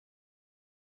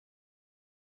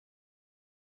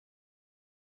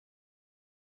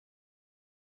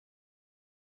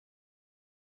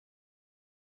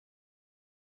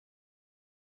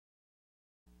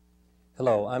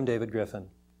Hello, I'm David Griffin.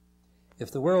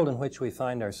 If the world in which we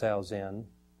find ourselves in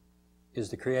is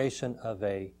the creation of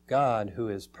a God who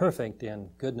is perfect in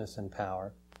goodness and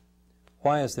power,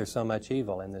 why is there so much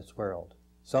evil in this world,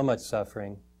 so much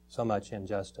suffering, so much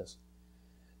injustice?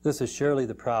 This is surely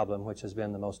the problem which has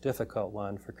been the most difficult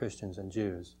one for Christians and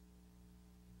Jews.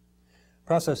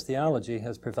 Process theology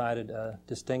has provided a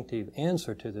distinctive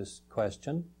answer to this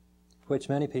question, which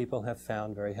many people have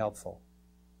found very helpful.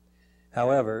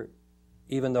 However,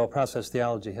 even though process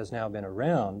theology has now been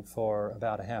around for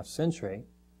about a half century,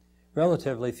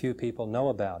 relatively few people know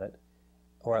about it,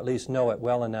 or at least know it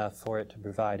well enough for it to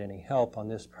provide any help on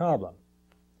this problem.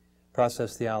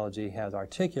 Process theology has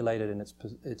articulated in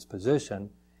its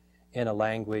position in a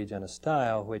language and a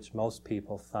style which most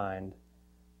people find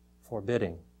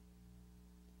forbidding.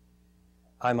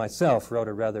 I myself wrote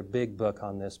a rather big book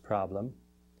on this problem.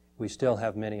 We still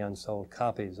have many unsold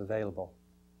copies available.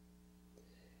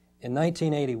 In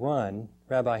 1981,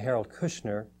 Rabbi Harold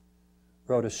Kushner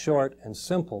wrote a short and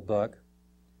simple book,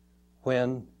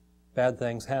 When Bad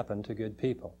Things Happen to Good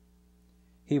People.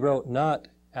 He wrote not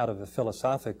out of a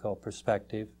philosophical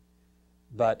perspective,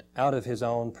 but out of his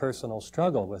own personal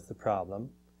struggle with the problem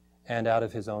and out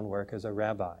of his own work as a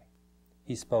rabbi.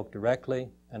 He spoke directly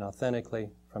and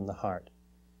authentically from the heart.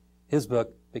 His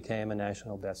book became a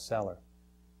national bestseller.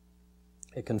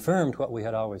 It confirmed what we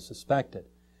had always suspected,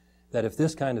 that if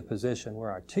this kind of position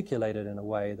were articulated in a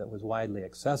way that was widely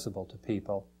accessible to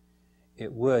people,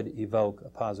 it would evoke a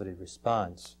positive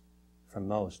response from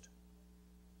most.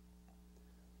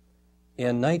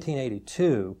 In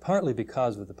 1982, partly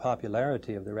because of the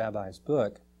popularity of the rabbi's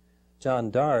book,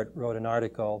 John Dart wrote an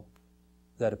article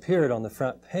that appeared on the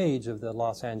front page of the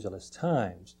Los Angeles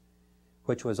Times,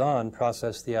 which was on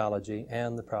process theology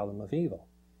and the problem of evil.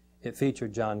 It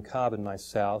featured John Cobb and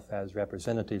myself as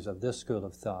representatives of this school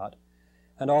of thought,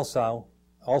 and also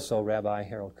Rabbi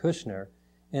Harold Kushner,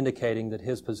 indicating that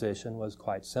his position was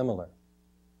quite similar.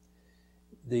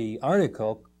 The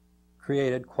article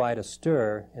created quite a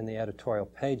stir in the editorial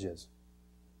pages.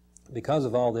 Because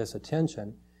of all this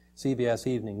attention, CBS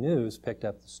Evening News picked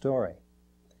up the story.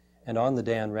 And on the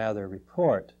Dan Rather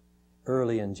report,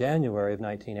 early in January of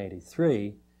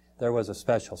 1983, there was a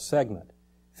special segment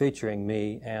featuring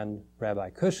me and Rabbi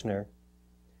Kushner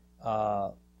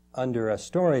under a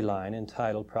storyline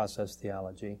entitled Process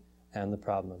Theology and the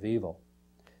Problem of Evil.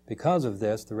 Because of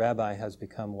this, the rabbi has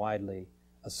become widely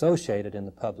associated in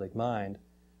the public mind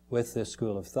with this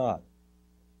school of thought.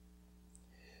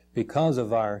 Because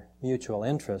of our mutual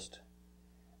interest,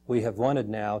 we have wanted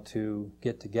now to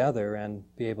get together and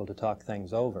be able to talk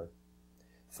things over.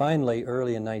 Finally,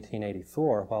 early in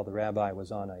 1984, while the rabbi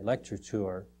was on a lecture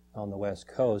tour on the West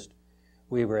Coast,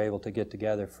 we were able to get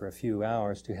together for a few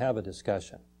hours to have a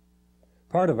discussion.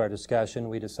 Part of our discussion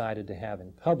we decided to have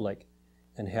in public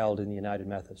and held in the United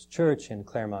Methodist Church in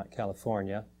Claremont,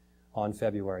 California on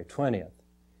February 20th.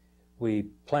 We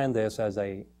planned this as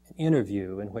an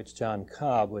interview in which John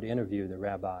Cobb would interview the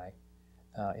rabbi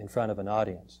in front of an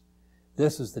audience.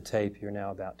 This is the tape you're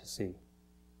now about to see.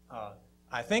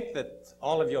 I think that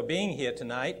all of your being here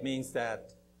tonight means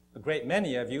that a great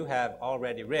many of you have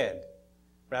already read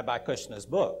Rabbi Kushner's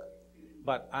book.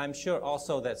 But I'm sure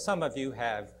also that some of you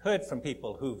have heard from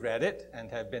people who've read it and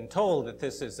have been told that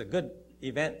this is a good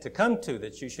event to come to,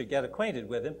 that you should get acquainted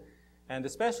with him. And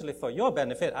especially for your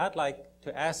benefit, I'd like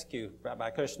to ask you, Rabbi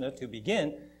Kushner, to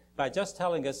begin by just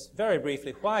telling us very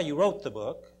briefly why you wrote the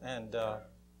book and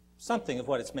something of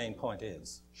what its main point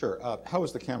is. Sure. How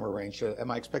is the camera range?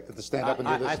 Am I expected to stand up and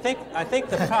do this? I think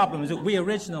the problem is that we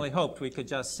originally hoped we could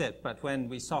just sit, but when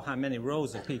we saw how many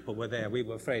rows of people were there, we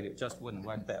were afraid it just wouldn't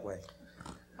work that way.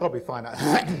 That'll be fine.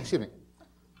 Excuse me.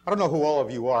 I don't know who all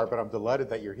of you are, but I'm delighted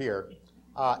that you're here.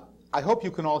 I hope you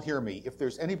can all hear me. If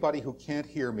there's anybody who can't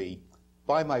hear me,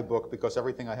 buy my book because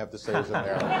everything I have to say is in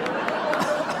there.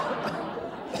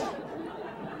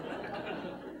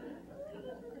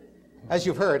 As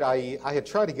you've heard, I had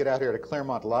tried to get out here to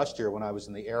Claremont last year when I was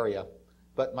in the area,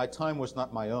 but my time was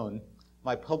not my own.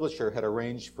 My publisher had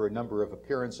arranged for a number of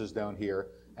appearances down here,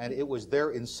 and it was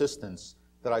their insistence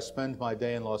that I spend my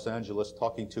day in Los Angeles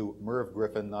talking to Merv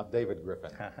Griffin, not David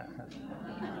Griffin.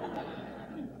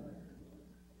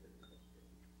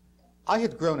 I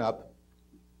had grown up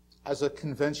as a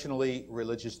conventionally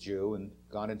religious Jew and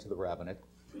gone into the rabbinate,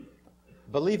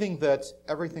 believing that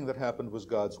everything that happened was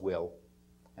God's will,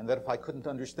 and that if I couldn't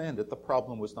understand it, the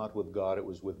problem was not with God, it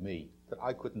was with me, that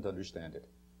I couldn't understand it.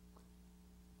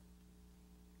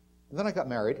 And then I got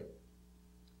married,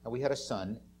 and we had a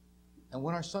son, and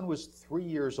when our son was 3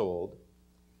 years old,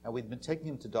 and we'd been taking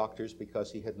him to doctors because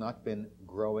he had not been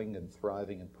growing and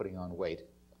thriving and putting on weight,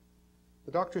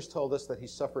 The doctors told us that he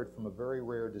suffered from a very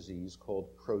rare disease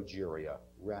called progeria,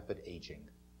 rapid aging.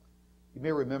 You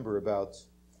may remember about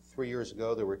 3 years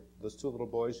ago, there were those two little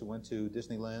boys who went to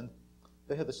Disneyland.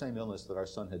 They had the same illness that our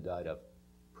son had died of,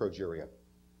 progeria.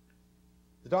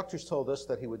 The doctors told us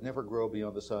that he would never grow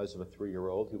beyond the size of a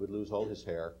 3-year-old. He would lose all his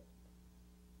hair.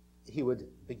 He would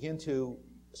begin to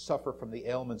suffer from the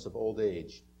ailments of old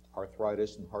age,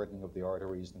 arthritis and hardening of the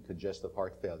arteries and congestive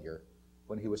heart failure,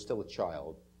 when he was still a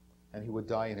child, and he would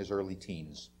die in his early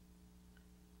teens.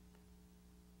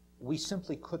 We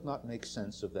simply could not make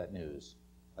sense of that news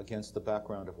against the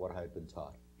background of what I had been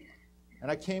taught.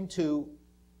 And I came to,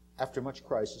 after much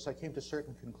crisis, I came to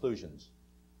certain conclusions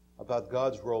about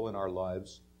God's role in our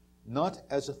lives, not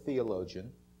as a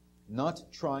theologian, not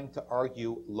trying to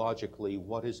argue logically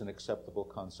what is an acceptable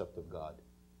concept of God,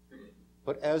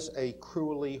 but as a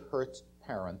cruelly hurt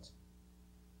parent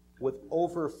with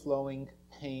overflowing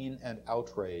pain and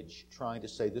outrage, trying to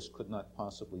say this could not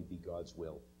possibly be God's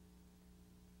will.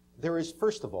 There is,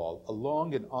 first of all, a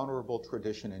long and honorable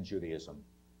tradition in Judaism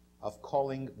of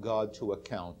calling God to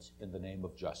account in the name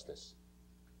of justice.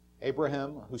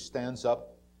 Abraham, who stands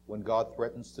up when God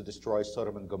threatens to destroy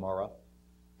Sodom and Gomorrah,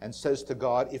 and says to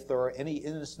God, if there are any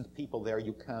innocent people there,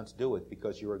 you can't do it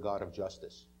because you're a God of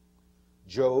justice.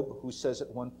 Job, who says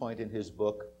at one point in his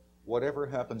book, whatever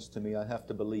happens to me, I have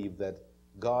to believe that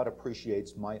God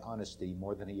appreciates my honesty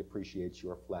more than he appreciates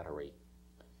your flattery.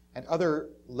 And other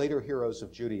later heroes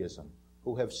of Judaism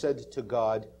who have said to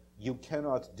God, you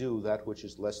cannot do that which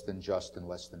is less than just and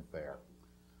less than fair.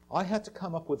 I had to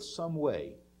come up with some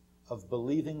way of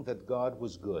believing that God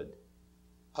was good,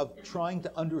 of trying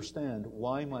to understand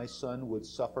why my son would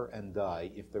suffer and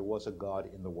die if there was a God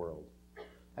in the world,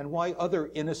 and why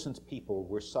other innocent people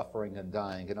were suffering and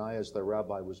dying, and I, as their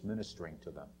rabbi, was ministering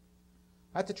to them.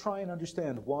 I had to try and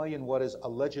understand why in what is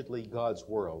allegedly God's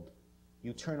world,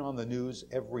 you turn on the news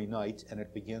every night and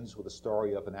it begins with a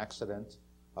story of an accident,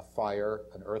 a fire,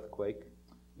 an earthquake.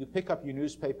 You pick up your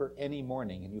newspaper any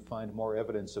morning and you find more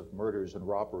evidence of murders and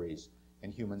robberies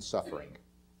and human suffering.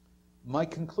 My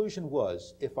conclusion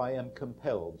was, if I am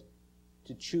compelled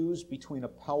to choose between a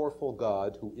powerful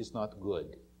God who is not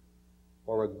good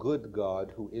or a good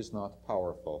God who is not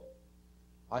powerful,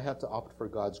 I had to opt for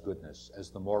God's goodness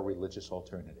as the more religious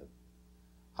alternative.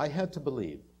 I had to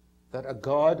believe that a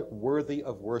God worthy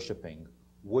of worshiping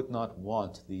would not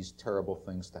want these terrible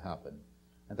things to happen,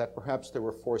 and that perhaps there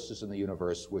were forces in the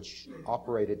universe which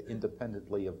operated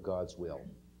independently of God's will.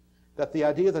 That the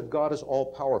idea that God is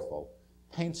all-powerful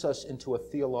paints us into a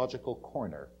theological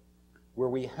corner where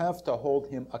we have to hold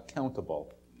him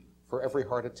accountable for every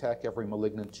heart attack, every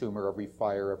malignant tumor, every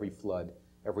fire, every flood,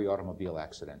 every automobile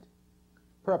accident.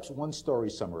 Perhaps one story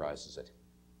summarizes it.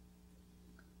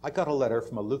 I got a letter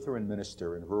from a Lutheran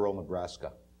minister in rural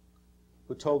Nebraska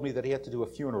who told me that he had to do a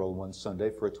funeral one Sunday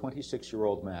for a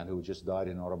 26-year-old man who had just died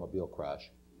in an automobile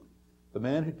crash. The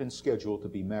man had been scheduled to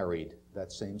be married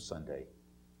that same Sunday,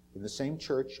 in the same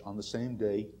church, on the same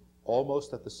day,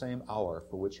 almost at the same hour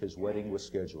for which his wedding was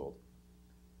scheduled.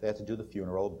 They had to do the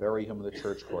funeral, bury him in the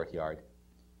church courtyard.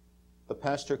 The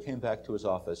pastor came back to his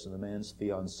office, and the man's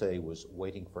fiancée was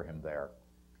waiting for him there.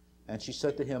 And she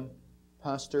said to him,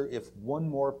 Pastor, if one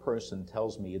more person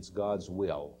tells me it's God's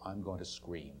will, I'm going to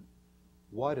scream.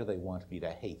 Why do they want me to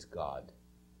hate God?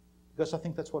 Because I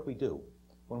think that's what we do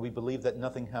when we believe that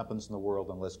nothing happens in the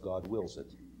world unless God wills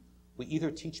it. We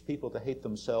either teach people to hate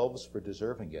themselves for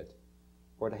deserving it,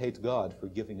 or to hate God for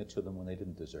giving it to them when they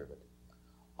didn't deserve it.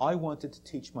 I wanted to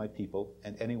teach my people,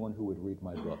 and anyone who would read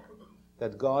my book,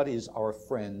 that God is our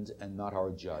friend and not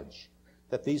our judge,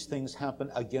 that these things happen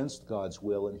against God's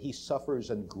will, and he suffers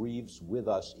and grieves with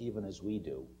us even as we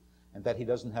do, and that he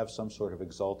doesn't have some sort of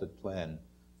exalted plan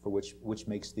for which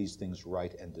makes these things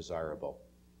right and desirable.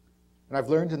 And I've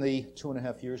learned in the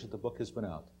 2.5 years that the book has been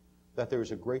out that there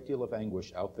is a great deal of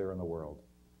anguish out there in the world,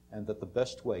 and that the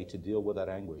best way to deal with that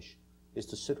anguish is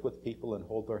to sit with people and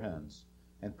hold their hands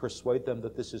and persuade them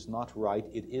that this is not right,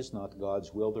 it is not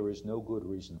God's will, there is no good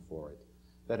reason for it.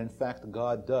 That in fact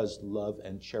God does love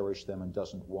and cherish them and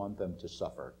doesn't want them to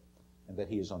suffer, and that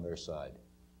he is on their side.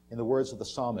 In the words of the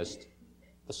psalmist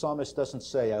doesn't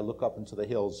say, I look up into the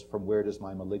hills, from where does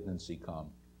my malignancy come?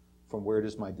 From where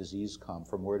does my disease come?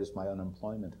 From where does my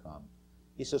unemployment come?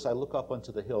 He says, I look up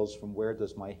unto the hills, from where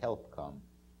does my help come?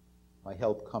 My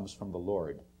help comes from the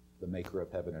Lord, the maker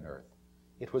of heaven and earth.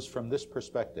 It was from this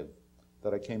perspective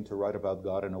that I came to write about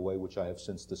God in a way which I have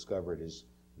since discovered is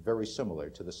very similar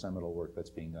to the seminal work that's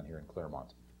being done here in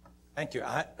Claremont. Thank you.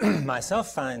 I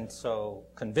myself find so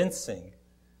convincing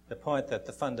the point that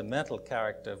the fundamental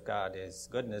character of God is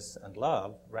goodness and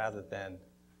love rather than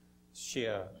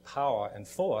sheer power and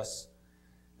force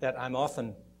that I'm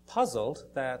often puzzled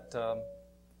that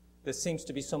there seems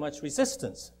to be so much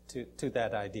resistance to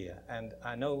that idea. And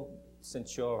I know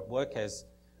since your work has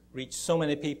reached so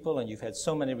many people and you've had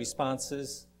so many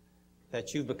responses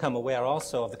that you've become aware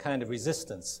also of the kind of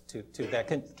resistance to that.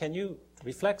 Can you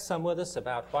reflect some with us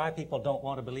about why people don't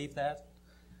want to believe that?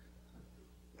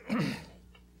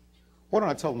 Why don't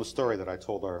I tell them the story that I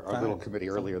told our little committee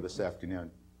earlier this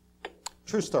afternoon?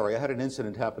 True story. I had an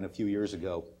incident happen a few years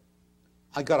ago.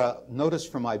 I got a notice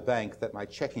from my bank that my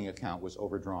checking account was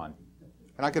overdrawn.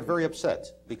 And I got very upset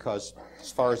because,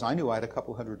 as far as I knew, I had a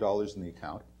couple $100s in the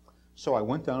account. So I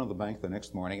went down to the bank the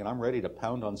next morning, and I'm ready to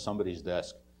pound on somebody's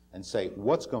desk and say,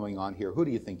 what's going on here? Who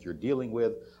do you think you're dealing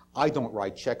with? I don't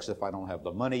write checks if I don't have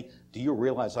the money. Do you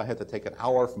realize I had to take an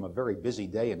hour from a very busy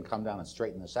day and come down and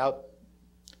straighten this out?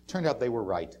 Turned out they were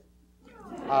right.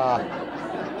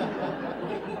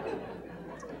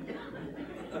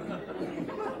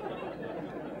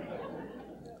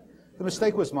 The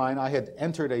mistake was mine. I had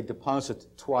entered a deposit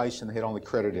twice and they had only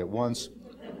credited it once.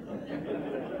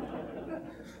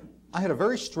 I had a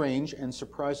very strange and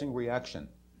surprising reaction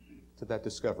to that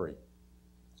discovery.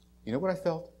 You know what I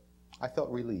felt? I felt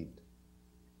relieved.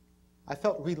 I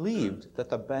felt relieved that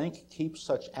the bank keeps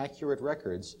such accurate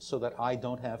records so that I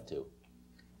don't have to.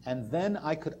 And then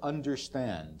I could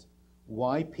understand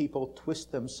why people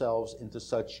twist themselves into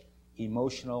such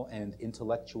emotional and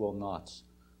intellectual knots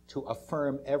to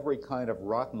affirm every kind of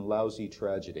rotten, lousy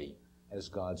tragedy as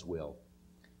God's will.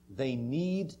 They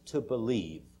need to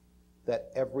believe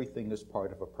that everything is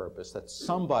part of a purpose, that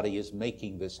somebody is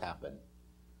making this happen.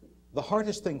 The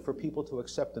hardest thing for people to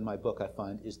accept in my book, I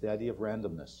find, is the idea of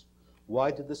randomness.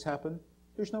 Why did this happen?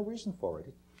 There's no reason for it.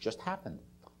 It just happened.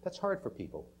 That's hard for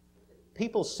people.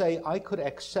 People say, I could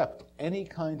accept any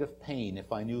kind of pain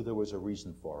if I knew there was a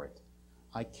reason for it.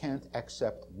 I can't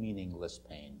accept meaningless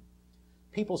pain.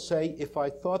 People say, if I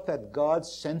thought that God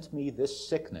sent me this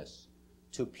sickness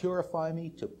to purify me,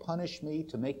 to punish me,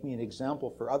 to make me an example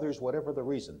for others, whatever the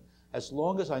reason, as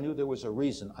long as I knew there was a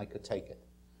reason, I could take it.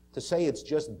 To say it's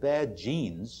just bad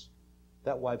genes,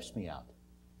 that wipes me out.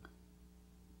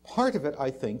 Part of it, I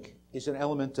think, is an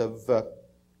element of,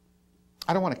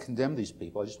 I don't want to condemn these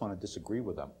people, I just want to disagree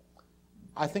with them.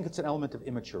 I think it's an element of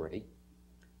immaturity.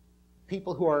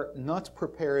 People who are not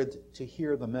prepared to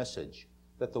hear the message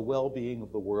that the well-being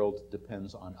of the world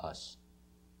depends on us.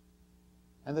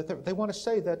 And that they want to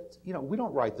say that, you know, we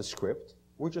don't write the script,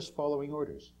 we're just following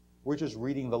orders. We're just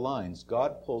reading the lines.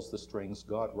 God pulls the strings,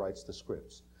 God writes the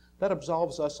scripts. That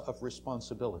absolves us of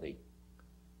responsibility.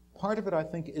 Part of it, I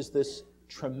think, is this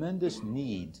tremendous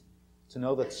need to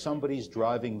know that somebody's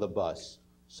driving the bus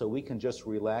so we can just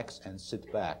relax and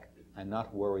sit back and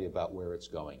not worry about where it's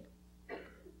going.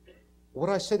 What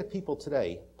I say to people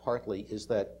today, partly, is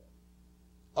that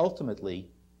ultimately,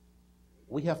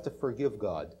 we have to forgive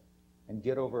God and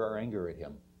get over our anger at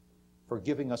Him for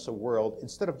giving us a world,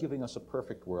 instead of giving us a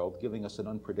perfect world, giving us an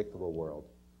unpredictable world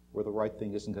where the right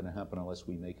thing isn't going to happen unless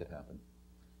we make it happen.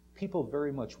 People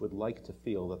very much would like to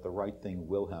feel that the right thing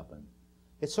will happen.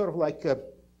 It's sort of like,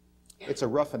 it's a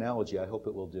rough analogy, I hope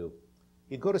it will do.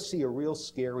 You go to see a real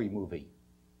scary movie,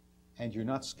 and you're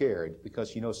not scared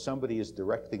because you know somebody is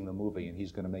directing the movie and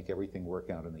he's going to make everything work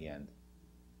out in the end.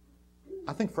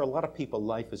 I think for a lot of people,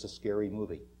 life is a scary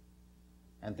movie.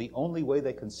 And the only way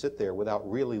they can sit there without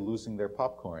really losing their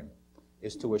popcorn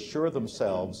is to assure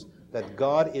themselves that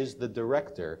God is the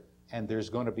director and there's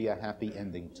going to be a happy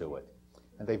ending to it.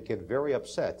 And they get very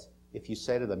upset if you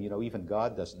say to them, you know, even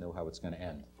God doesn't know how it's going to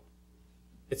end.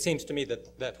 It seems to me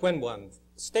that when one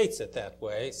states it that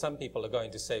way, some people are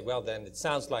going to say, well, then it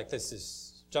sounds like this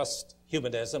is just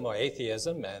humanism or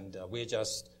atheism, and we're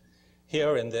just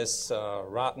here in this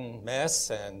rotten mess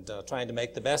and trying to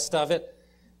make the best of it.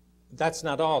 That's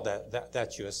not all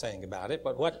that you're saying about it,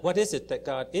 but what is it that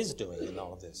God is doing in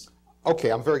all of this?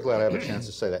 Okay, I'm very glad I have a chance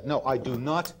to say that. No, I do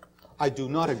not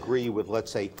agree with,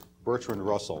 let's say, Bertrand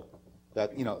Russell,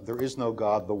 that, you know, there is no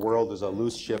God, the world is a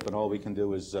loose ship, and all we can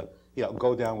do is, you know,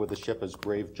 go down with the ship as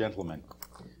brave gentlemen.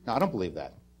 Now, I don't believe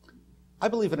that. I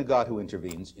believe in a God who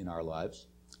intervenes in our lives.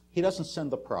 He doesn't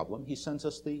send the problem, he sends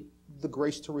us the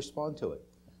grace to respond to it.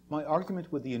 My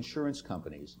argument with the insurance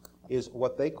companies is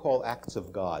what they call acts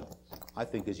of God, I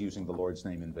think, is using the Lord's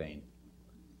name in vain.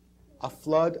 A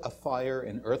flood, a fire,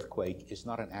 an earthquake is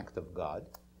not an act of God.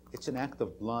 It's an act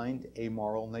of blind,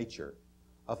 amoral nature,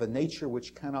 of a nature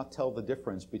which cannot tell the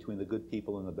difference between the good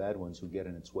people and the bad ones who get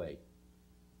in its way.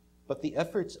 But the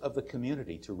efforts of the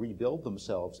community to rebuild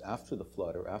themselves after the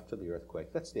flood or after the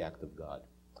earthquake, that's the act of God.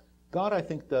 God, I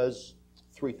think, does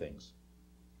three things.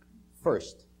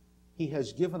 First, He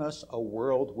has given us a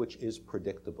world which is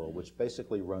predictable, which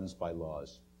basically runs by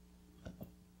laws.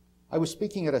 I was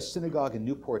speaking at a synagogue in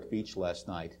Newport Beach last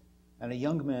night, and a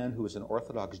young man who is an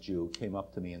Orthodox Jew came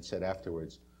up to me and said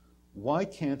afterwards, "Why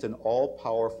can't an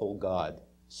all-powerful God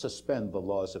suspend the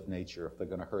laws of nature if they're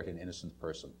going to hurt an innocent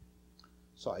person?"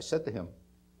 So I said to him,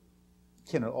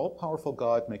 "Can an all-powerful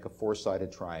God make a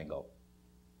four-sided triangle?"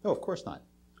 No, of course not.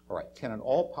 All right, can an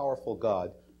all-powerful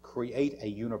God create a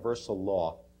universal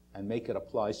law and make it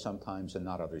apply sometimes and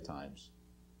not other times?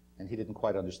 And he didn't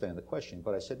quite understand the question,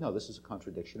 but I said, no, this is a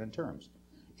contradiction in terms.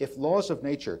 If laws of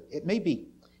nature, it may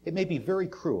be very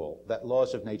cruel that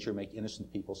laws of nature make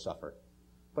innocent people suffer,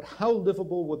 but how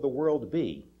livable would the world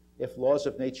be if laws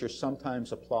of nature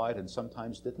sometimes applied and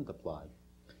sometimes didn't apply?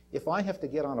 If I have to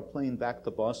get on a plane back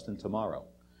to Boston tomorrow,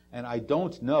 and I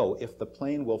don't know if the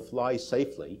plane will fly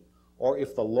safely, or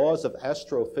if the laws of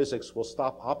astrophysics will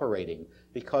stop operating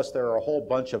because there are a whole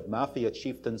bunch of mafia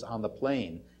chieftains on the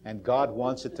plane and God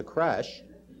wants it to crash,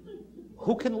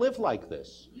 who can live like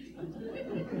this?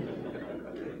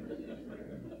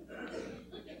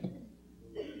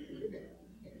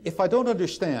 If I don't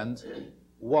understand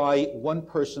why one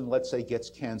person, let's say,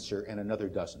 gets cancer and another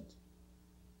doesn't,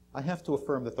 I have to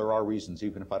affirm that there are reasons,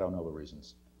 even if I don't know the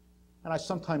reasons. And I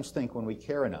sometimes think when we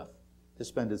care enough to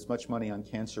spend as much money on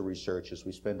cancer research as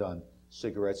we spend on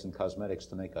cigarettes and cosmetics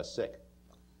to make us sick,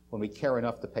 when we care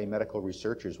enough to pay medical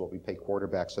researchers what we pay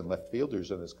quarterbacks and left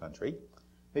fielders in this country,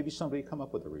 maybe somebody come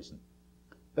up with a reason.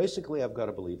 Basically, I've got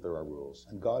to believe there are rules,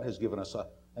 and God has given us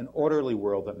an orderly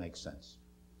world that makes sense.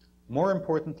 More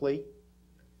importantly,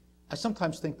 I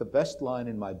sometimes think the best line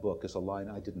in my book is a line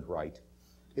I didn't write.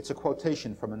 It's a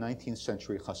quotation from a 19th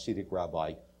century Hasidic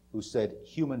rabbi who said,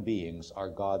 "Human beings are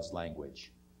God's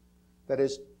language." That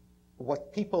is,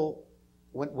 what people,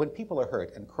 when people are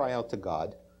hurt and cry out to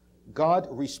God, God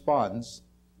responds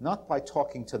not by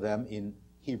talking to them in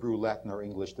Hebrew, Latin, or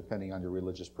English, depending on your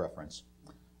religious preference.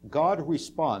 God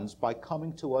responds by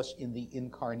coming to us in the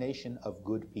incarnation of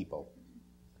good people.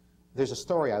 There's a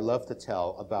story I love to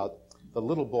tell about the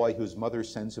little boy whose mother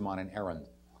sends him on an errand,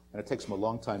 and it takes him a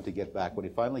long time to get back. When he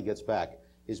finally gets back,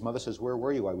 his mother says, "Where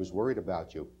were you? I was worried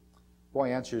about you." Boy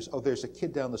answers, "Oh, there's a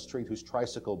kid down the street whose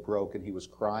tricycle broke, and he was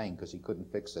crying because he couldn't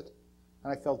fix it.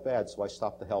 And I felt bad, so I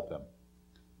stopped to help him."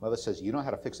 Mother says, "You know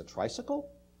how to fix a tricycle?"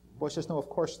 Boy says, "No, of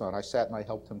course not. I sat and I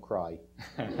helped him cry."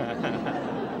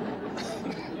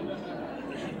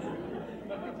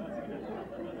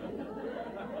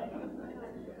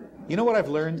 You know what I've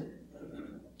learned?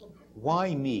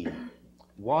 Why me?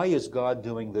 Why is God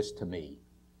doing this to me?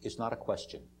 Is not a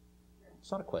question.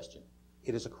 It's not a question.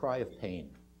 It is a cry of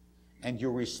pain. And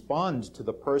you respond to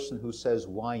the person who says,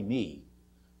 "Why me?"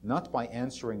 not by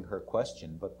answering her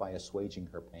question, but by assuaging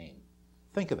her pain.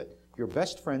 Think of it. Your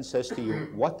best friend says to you,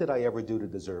 "What did I ever do to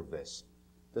deserve this?"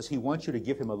 Does he want you to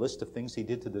give him a list of things he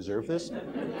did to deserve this?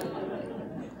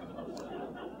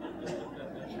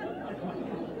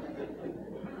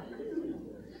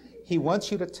 He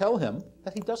wants you to tell him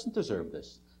that he doesn't deserve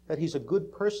this, that he's a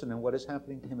good person and what is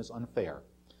happening to him is unfair.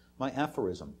 My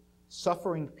aphorism,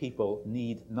 suffering people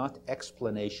need not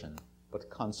explanation, but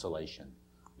consolation.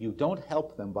 You don't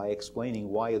help them by explaining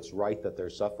why it's right that they're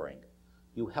suffering.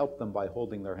 You help them by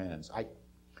holding their hands. I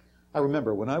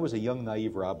remember when I was a young,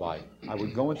 naive rabbi, I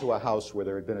would go into a house where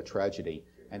there had been a tragedy,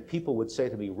 and people would say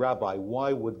to me, "Rabbi,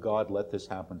 why would God let this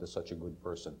happen to such a good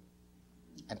person?"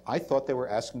 And I thought they were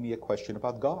asking me a question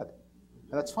about God.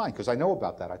 And that's fine, because I know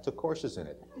about that. I took courses in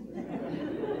it.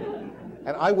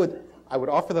 And I would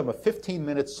offer them a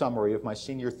 15-minute summary of my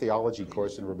senior theology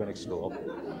course in rabbinic school.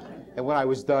 And when I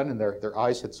was done and their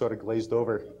eyes had sort of glazed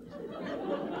over,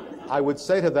 I would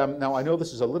say to them, "Now, I know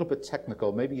this is a little bit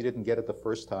technical. Maybe you didn't get it the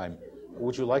first time.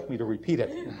 Would you like me to repeat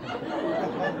it?"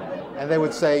 And they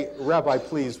would say, "Rabbi,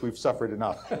 please, we've suffered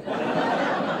enough."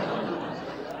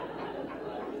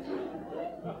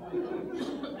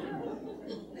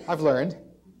 I've learned.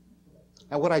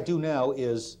 And what I do now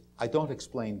is I don't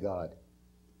explain God.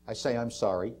 I say I'm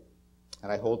sorry,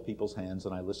 and I hold people's hands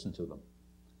and I listen to them.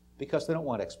 Because they don't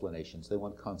want explanations. They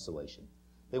want consolation.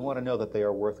 They want to know that they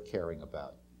are worth caring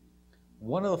about.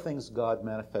 One of the things God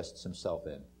manifests himself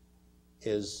in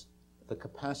is the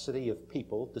capacity of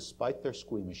people, despite their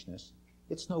squeamishness,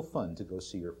 it's no fun to go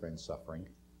see your friend suffering,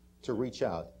 to reach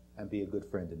out and be a good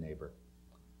friend and neighbor.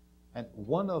 And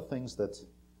one of the things that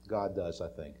God does, I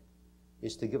think,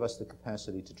 is to give us the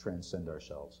capacity to transcend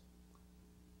ourselves.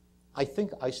 I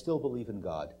think I still believe in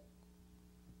God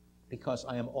because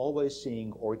I am always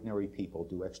seeing ordinary people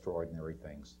do extraordinary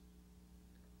things.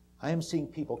 I am seeing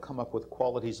people come up with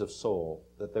qualities of soul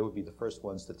that they would be the first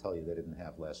ones to tell you they didn't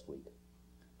have last week.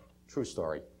 True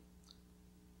story.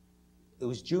 It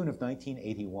was June of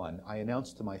 1981. I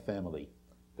announced to my family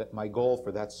that my goal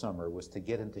for that summer was to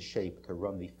get into shape to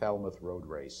run the Falmouth Road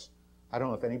Race. I don't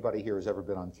know if anybody here has ever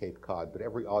been on Cape Cod, but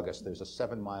every August there's a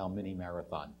 7-mile mini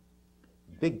marathon.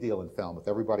 Big deal in Falmouth.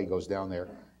 Everybody goes down there.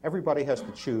 Everybody has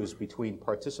to choose between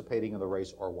participating in the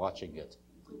race or watching it.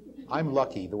 I'm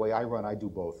lucky. The way I run, I do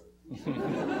both.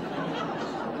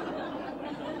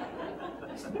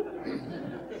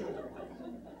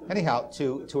 Anyhow,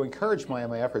 to encourage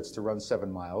my efforts to run 7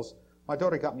 miles, my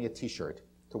daughter got me a T-shirt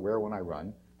to wear when I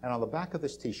run, and on the back of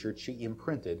this T-shirt she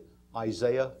imprinted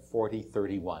Isaiah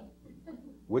 40:31,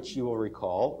 which you will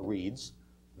recall reads,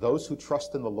 "Those who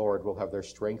trust in the Lord will have their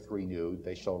strength renewed.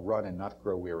 They shall run and not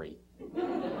grow weary."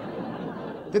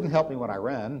 Didn't help me when I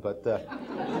ran, but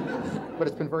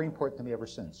it's been very important to me ever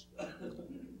since.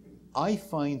 I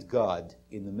find God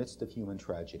in the midst of human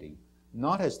tragedy,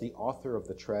 not as the author of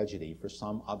the tragedy for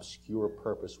some obscure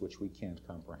purpose which we can't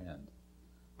comprehend,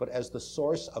 but as the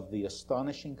source of the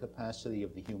astonishing capacity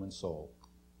of the human soul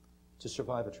to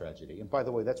survive a tragedy. And by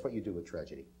the way, that's what you do with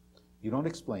tragedy. You don't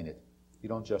explain it, you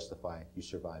don't justify it, you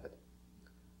survive it.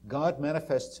 God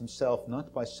manifests himself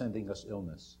not by sending us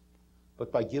illness, but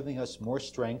by giving us more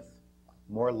strength,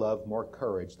 more love, more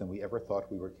courage than we ever thought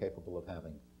we were capable of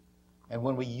having. And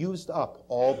when we used up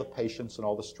all the patience and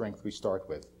all the strength we start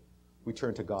with, we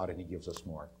turn to God and he gives us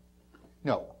more.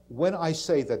 Now, when I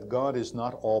say that God is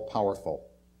not all-powerful,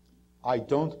 I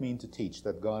don't mean to teach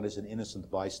that God is an innocent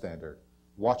bystander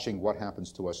watching what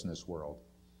happens to us in this world.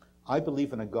 I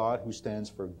believe in a God who stands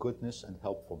for goodness and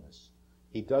helpfulness.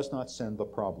 He does not send the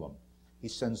problem. He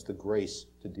sends the grace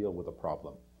to deal with the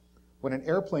problem. When an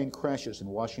airplane crashes in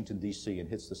Washington, D.C. and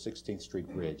hits the 16th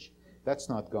Street Bridge, that's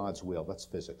not God's will, that's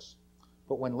physics.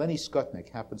 But when Lenny Skutnik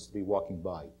happens to be walking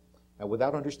by, and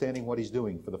without understanding what he's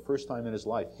doing, for the first time in his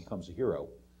life becomes a hero,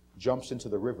 jumps into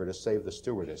the river to save the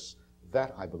stewardess,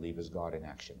 that, I believe, is God in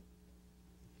action.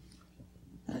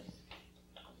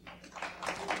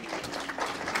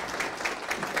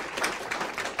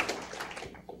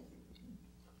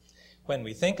 When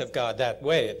we think of God that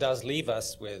way, it does leave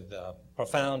us with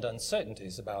profound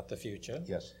uncertainties about the future.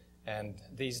 Yes. And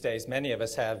these days, many of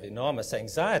us have enormous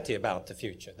anxiety about the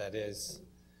future. That is,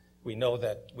 we know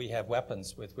that we have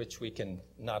weapons with which we can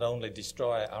not only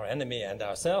destroy our enemy and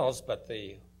ourselves, but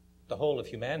the whole of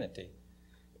humanity.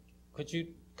 Could you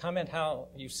comment how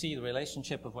you see the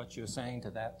relationship of what you're saying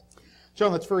to that?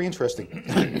 John, that's very interesting.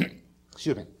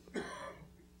 Excuse me.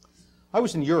 I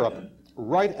was in Europe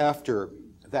right after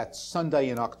that Sunday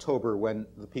in October when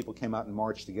the people came out and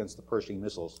marched against the Pershing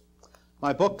missiles.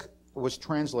 My book was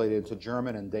translated into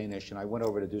German and Danish, and I went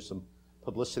over to do some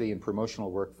publicity and promotional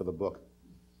work for the book.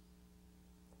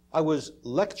 I was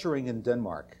lecturing in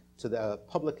Denmark, to the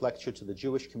public lecture to the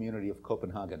Jewish community of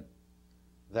Copenhagen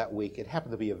that week. It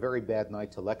happened to be a very bad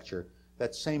night to lecture.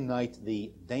 That same night,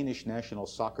 the Danish national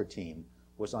soccer team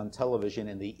was on television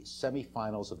in the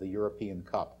semifinals of the European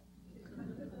Cup.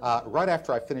 Right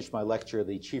after I finished my lecture,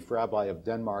 the chief rabbi of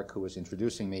Denmark, who was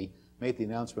introducing me, made the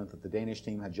announcement that the Danish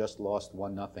team had just lost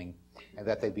 1-0 and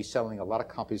that they'd be selling a lot of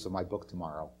copies of my book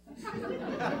tomorrow.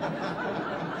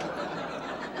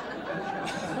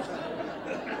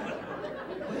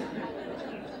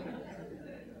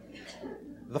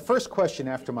 The first question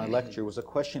after my lecture was a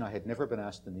question I had never been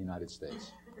asked in the United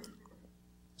States.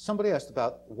 Somebody asked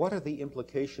about what are the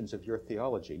implications of your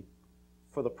theology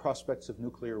for the prospects of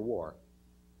nuclear war?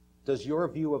 Does your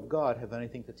view of God have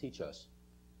anything to teach us?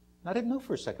 And I didn't know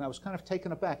for a second. I was kind of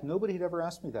taken aback. Nobody had ever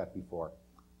asked me that before.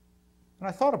 And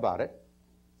I thought about it,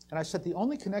 and I said, the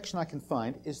only connection I can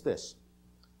find is this.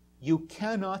 You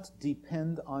cannot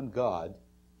depend on God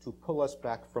to pull us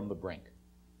back from the brink.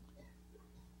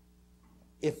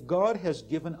 If God has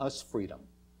given us freedom,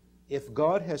 if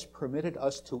God has permitted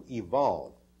us to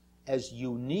evolve as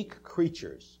unique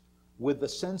creatures with the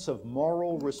sense of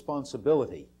moral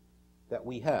responsibility that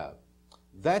we have,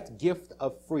 that gift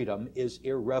of freedom is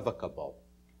irrevocable.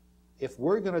 If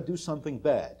we're going to do something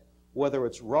bad, whether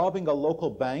it's robbing a local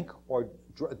bank or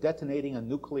detonating a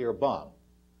nuclear bomb,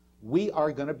 we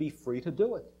are going to be free to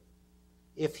do it.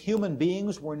 If human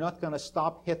beings were not going to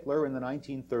stop Hitler in the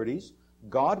 1930s,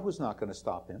 God was not going to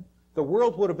stop him. The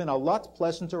world would have been a lot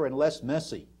pleasanter and less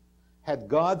messy had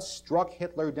God struck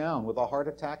Hitler down with a heart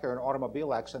attack or an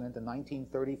automobile accident in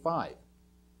 1935.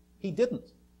 He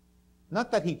didn't. Not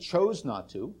that he chose not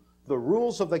to. The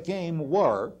rules of the game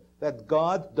were that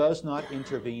God does not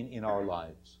intervene in our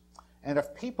lives. And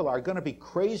if people are going to be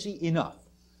crazy enough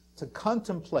to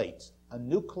contemplate a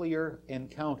nuclear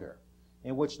encounter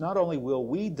in which not only will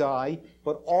we die,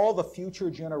 but all the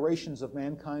future generations of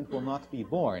mankind will not be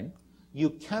born, you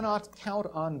cannot count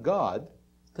on God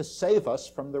to save us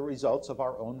from the results of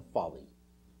our own folly.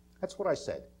 That's what I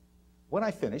said. When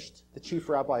I finished, the chief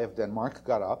rabbi of Denmark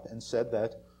got up and said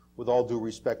that, with all due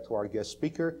respect to our guest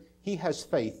speaker, he has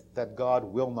faith that God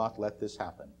will not let this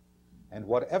happen. And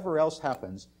whatever else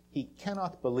happens, he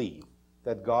cannot believe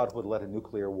that God would let a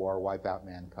nuclear war wipe out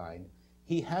mankind.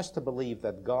 He has to believe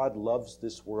that God loves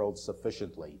this world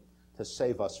sufficiently to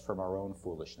save us from our own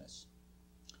foolishness.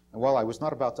 And while I was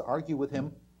not about to argue with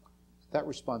him, that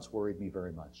response worried me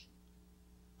very much.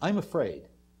 I'm afraid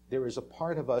there is a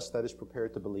part of us that is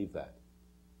prepared to believe that.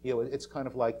 You know, it's kind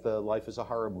of like the life is a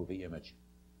horror movie image.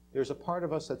 There's a part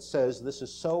of us that says this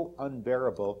is so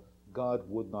unbearable, God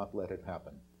would not let it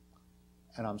happen.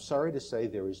 And I'm sorry to say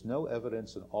there is no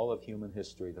evidence in all of human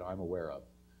history that I'm aware of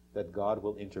that God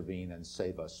will intervene and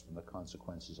save us from the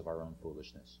consequences of our own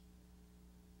foolishness.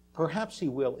 Perhaps he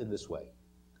will in this way.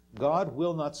 God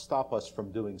will not stop us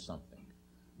from doing something.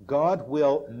 God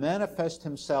will manifest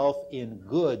himself in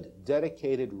good,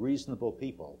 dedicated, reasonable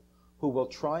people who will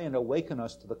try and awaken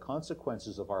us to the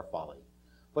consequences of our folly.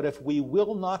 But if we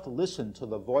will not listen to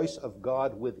the voice of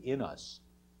God within us,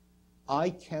 I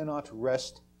cannot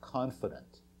rest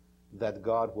confident that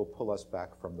God will pull us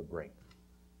back from the brink.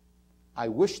 I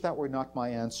wish that were not my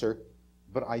answer,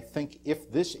 but I think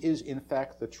if this is in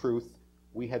fact the truth,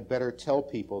 we had better tell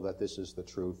people that this is the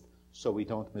truth so we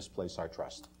don't misplace our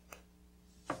trust.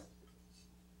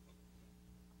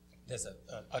 There's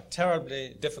a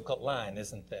terribly difficult line,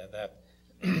 isn't there, that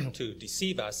to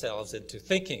deceive ourselves into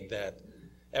thinking that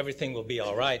everything will be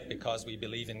all right because we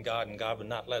believe in God and God would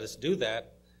not let us do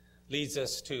that leads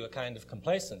us to a kind of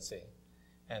complacency.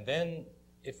 And then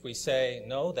if we say,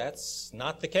 no, that's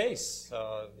not the case,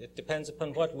 it depends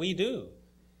upon what we do,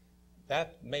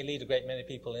 that may lead a great many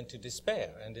people into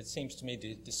despair. And it seems to me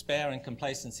despair and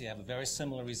complacency have a very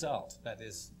similar result. That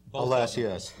is, both Alas, of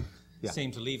them yes. Yeah.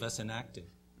 seem to leave us inactive.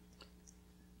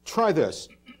 Try this,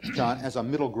 John, as a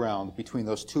middle ground between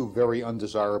those two very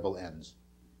undesirable ends.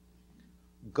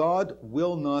 God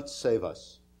will not save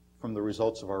us from the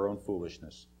results of our own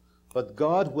foolishness, but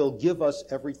God will give us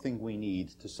everything we need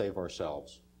to save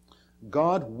ourselves.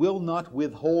 God will not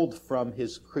withhold from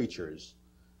his creatures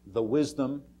the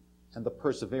wisdom and the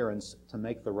perseverance to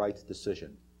make the right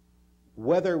decision.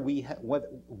 Whether we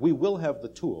will have the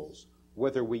tools,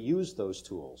 whether we use those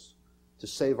tools to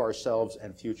save ourselves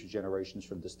and future generations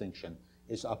from distinction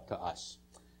is up to us.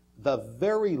 The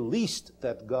very least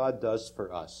that God does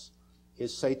for us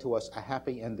is say to us, a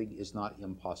happy ending is not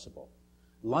impossible.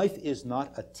 Life is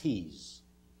not a tease.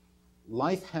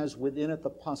 Life has within it the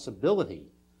possibility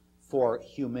for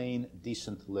humane,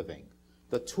 decent living.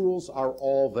 The tools are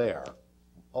all there.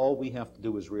 All we have to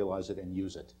do is realize it and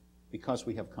use it, because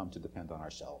we have come to depend on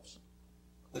ourselves.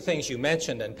 The things you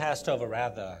mentioned and passed over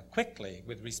rather quickly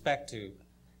with respect to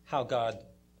how God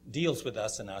deals with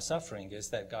us in our suffering is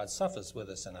that God suffers with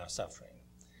us in our suffering.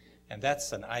 And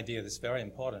that's an idea that's very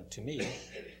important to me.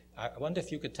 I wonder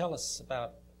if you could tell us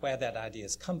about where that idea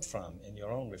has come from in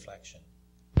your own reflection.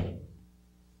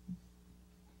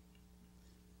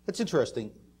 It's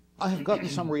interesting. I have gotten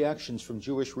some reactions from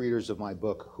Jewish readers of my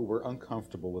book who were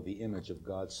uncomfortable with the image of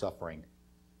God suffering.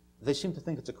 They seem to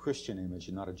think it's a Christian image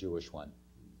and not a Jewish one.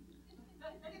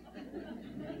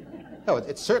 No,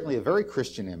 it's certainly a very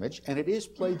Christian image, and it is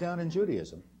played down in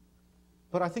Judaism.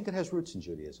 But I think it has roots in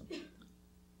Judaism.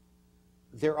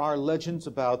 There are legends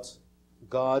about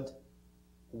God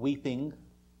weeping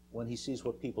when he sees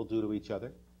what people do to each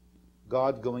other,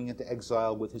 God going into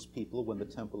exile with his people when the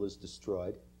temple is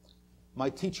destroyed. My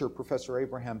teacher, Professor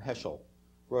Abraham Heschel,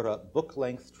 wrote a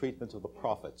book-length treatment of the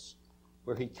prophets,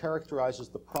 where he characterizes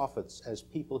the prophets as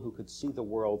people who could see the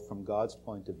world from God's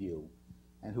point of view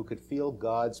and who could feel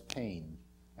God's pain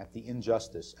at the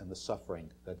injustice and the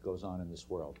suffering that goes on in this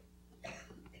world.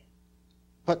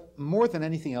 But more than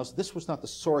anything else, this was not the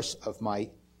source of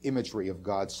my imagery of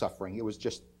God's suffering. It was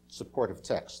just supportive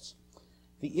texts.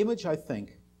 The image, I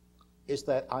think, is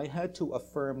that I had to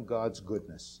affirm God's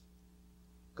goodness,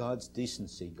 God's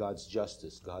decency, God's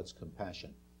justice, God's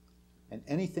compassion. And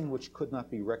anything which could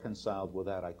not be reconciled with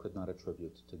that, I could not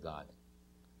attribute to God.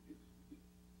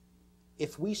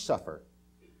 If we suffer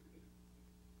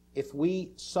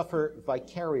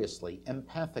vicariously,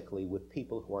 empathically with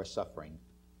people who are suffering,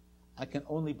 I can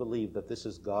only believe that this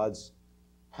is God's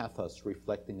pathos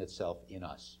reflecting itself in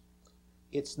us.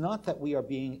 It's not that we are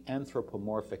being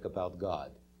anthropomorphic about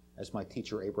God, as my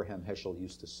teacher Abraham Heschel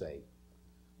used to say.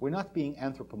 We're not being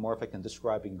anthropomorphic and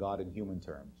describing God in human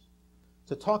terms.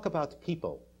 To talk about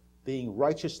people being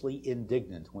righteously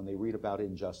indignant when they read about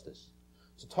injustice,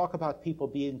 to talk about people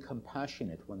being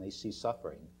compassionate when they see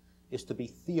suffering, is to be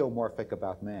theomorphic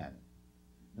about man.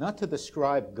 not to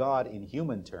describe God in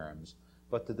human terms,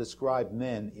 but to describe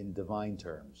men in divine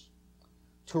terms.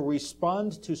 To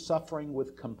respond to suffering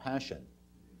with compassion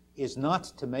is not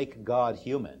to make God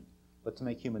human, but to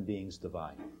make human beings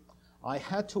divine. I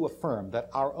had to affirm that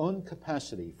our own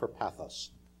capacity for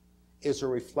pathos is a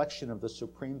reflection of the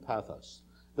supreme pathos,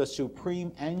 the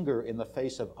supreme anger in the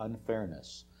face of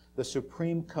unfairness, the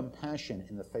supreme compassion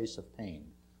in the face of pain,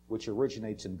 which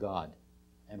originates in God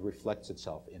and reflects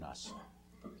itself in us.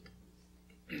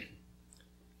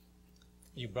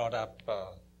 You brought up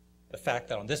the fact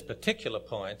that on this particular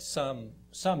point, some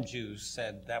Jews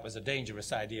said that was a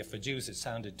dangerous idea for Jews. It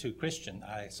sounded too Christian.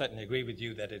 I certainly agree with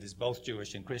you that it is both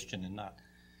Jewish and Christian and not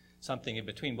something in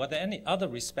between. Were there any other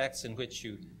respects in which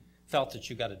you felt that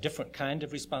you got a different kind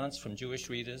of response from Jewish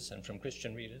readers and from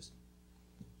Christian readers?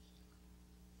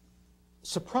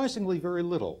 Surprisingly, very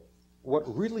little. What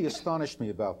really astonished me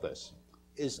about this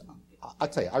is, I'll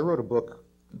tell you, I wrote a book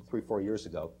 3-4 years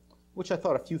ago, which I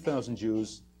thought a few thousand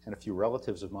Jews and a few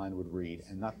relatives of mine would read,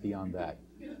 and not beyond that.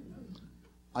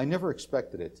 I never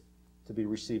expected it to be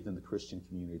received in the Christian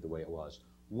community the way it was.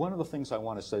 One of the things I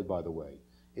want to say, by the way,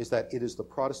 is that it is the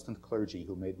Protestant clergy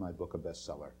who made my book a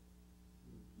bestseller.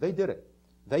 They did it.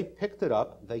 They picked it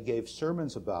up, they gave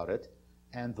sermons about it,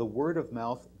 and the word of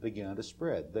mouth began to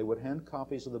spread. They would hand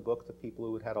copies of the book to people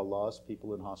who had had a loss,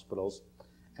 people in hospitals,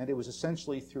 and it was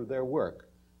essentially through their work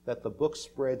that the book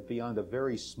spread beyond a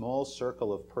very small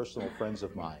circle of personal friends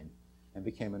of mine and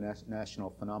became a national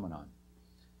phenomenon.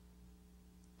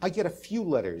 I get a few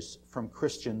letters from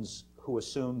Christians who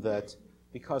assume that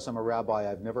because I'm a rabbi,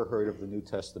 I've never heard of the New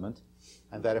Testament,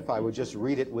 and that if I would just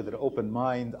read it with an open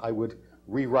mind, I would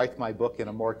rewrite my book in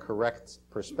a more correct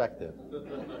perspective.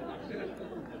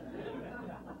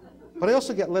 But I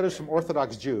also get letters from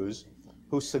Orthodox Jews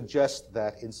who suggest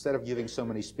that instead of giving so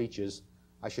many speeches,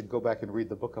 I should go back and read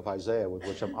the book of Isaiah, with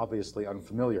which I'm obviously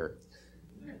unfamiliar.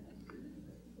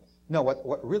 No,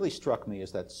 what really struck me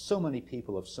is that so many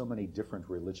people of so many different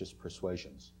religious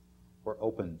persuasions were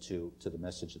open to the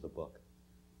message of the book.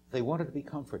 They wanted to be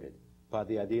comforted by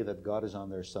the idea that God is on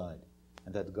their side,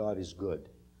 and that God is good,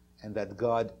 and that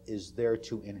God is there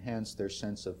to enhance their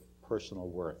sense of personal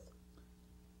worth.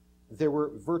 There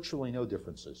were virtually no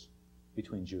differences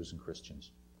between Jews and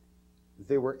Christians.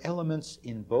 There were elements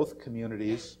in both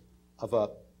communities of a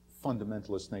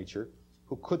fundamentalist nature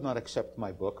who could not accept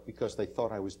my book because they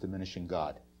thought I was diminishing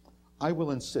God. I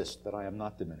will insist that I am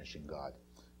not diminishing God,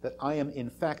 that I am in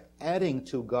fact adding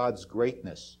to God's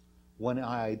greatness when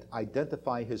I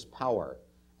identify his power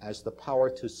as the power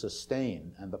to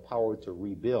sustain and the power to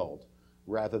rebuild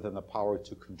rather than the power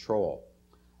to control.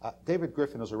 David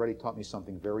Griffin has already taught me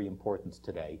something very important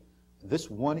today.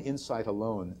 This one insight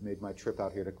alone made my trip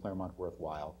out here to Claremont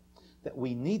worthwhile, that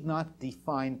we need not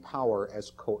define power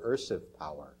as coercive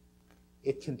power.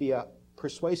 It can be a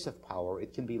persuasive power.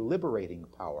 It can be liberating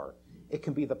power. It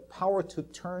can be the power to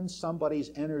turn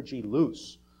somebody's energy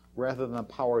loose rather than the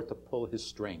power to pull his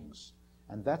strings.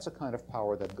 And that's a kind of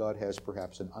power that God has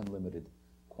perhaps in unlimited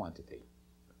quantity.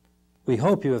 We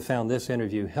hope you have found this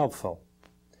interview helpful.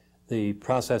 The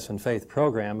Process and Faith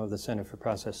program of the Center for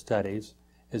Process Studies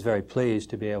is very pleased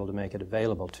to be able to make it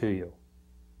available to you.